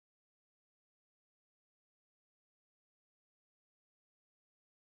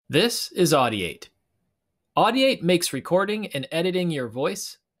This is Audiate. Audiate makes recording and editing your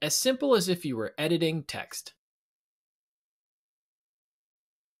voice as simple as if you were editing text.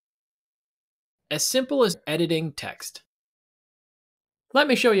 As simple as editing text. Let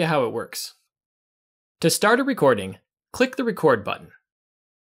me show you how it works. To start a recording, click the record button.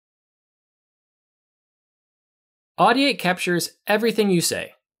 Audiate captures everything you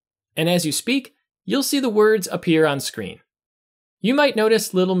say, and as you speak, you'll see the words appear on screen. You might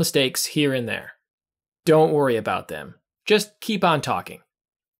notice little mistakes here and there. Don't worry about them. Just keep on talking.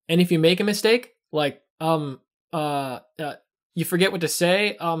 And if you make a mistake, like, you forget what to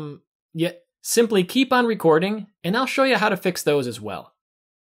say, simply keep on recording, and I'll show you how to fix those as well.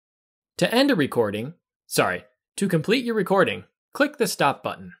 To complete your recording, click the stop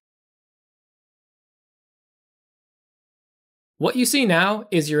button. What you see now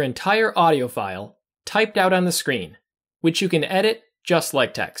is your entire audio file typed out on the screen, which you can edit just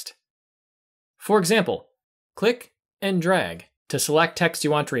like text. For example, click and drag to select text you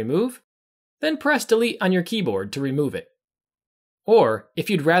want to remove, then press delete on your keyboard to remove it. Or,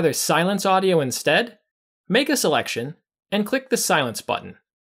 if you'd rather silence audio instead, make a selection and click the silence button.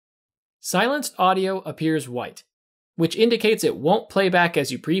 Silenced audio appears white, which indicates it won't play back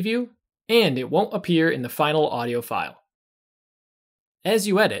as you preview, and it won't appear in the final audio file. As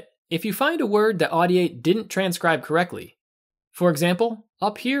you edit, if you find a word that Audiate didn't transcribe correctly, for example,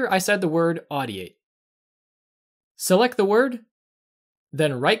 up here I said the word Audiate. Select the word,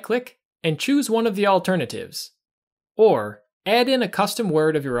 then right-click and choose one of the alternatives, or add in a custom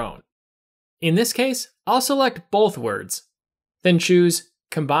word of your own. In this case, I'll select both words, then choose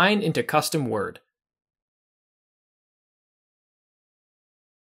Combine into Custom Word.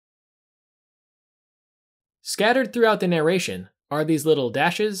 Scattered throughout the narration are these little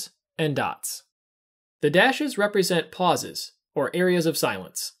dashes and dots. The dashes represent pauses, or areas of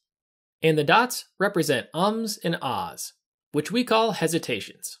silence, and the dots represent ums and ahs, which we call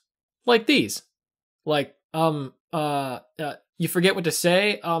hesitations. Like these. Like, you forget what to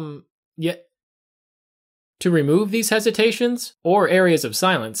say, yet. To remove these hesitations, or areas of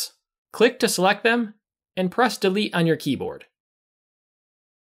silence, click to select them, and press delete on your keyboard.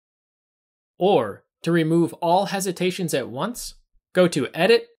 Or, to remove all hesitations at once, go to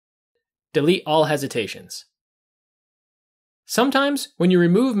Edit, Delete All Hesitations. Sometimes, when you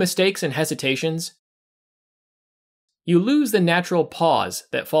remove mistakes and hesitations, you lose the natural pause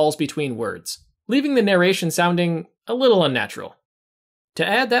that falls between words, leaving the narration sounding a little unnatural. To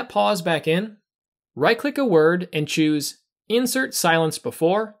add that pause back in, right-click a word and choose Insert Silence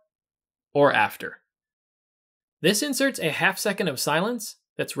Before or After. This inserts a half-second of silence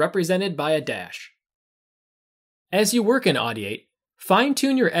that's represented by a dash. As you work in Audiate,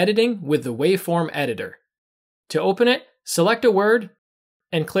 fine-tune your editing with the waveform editor. To open it, select a word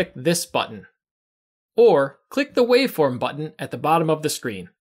and click this button. Or click the waveform button at the bottom of the screen.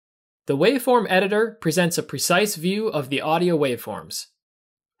 The waveform editor presents a precise view of the audio waveforms,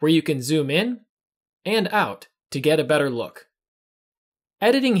 where you can zoom in and out to get a better look.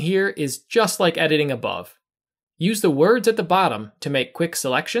 Editing here is just like editing above. Use the words at the bottom to make quick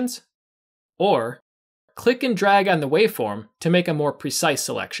selections, or click and drag on the waveform to make a more precise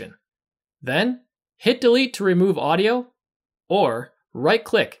selection. Then, hit delete to remove audio, or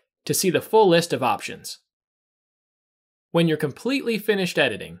right-click to see the full list of options. When you're completely finished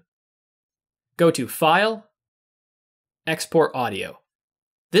editing, go to File, Export Audio.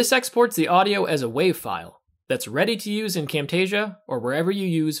 This exports the audio as a WAV file that's ready to use in Camtasia or wherever you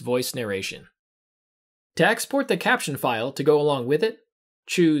use voice narration. To export the caption file to go along with it,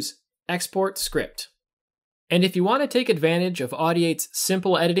 choose Export Script. And if you want to take advantage of Audiate's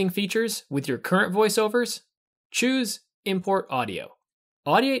simple editing features with your current voiceovers, choose Import Audio.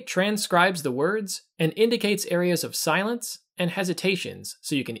 Audiate transcribes the words and indicates areas of silence and hesitations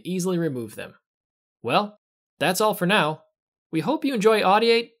so you can easily remove them. Well, that's all for now. We hope you enjoy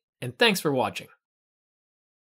Audiate, and thanks for watching.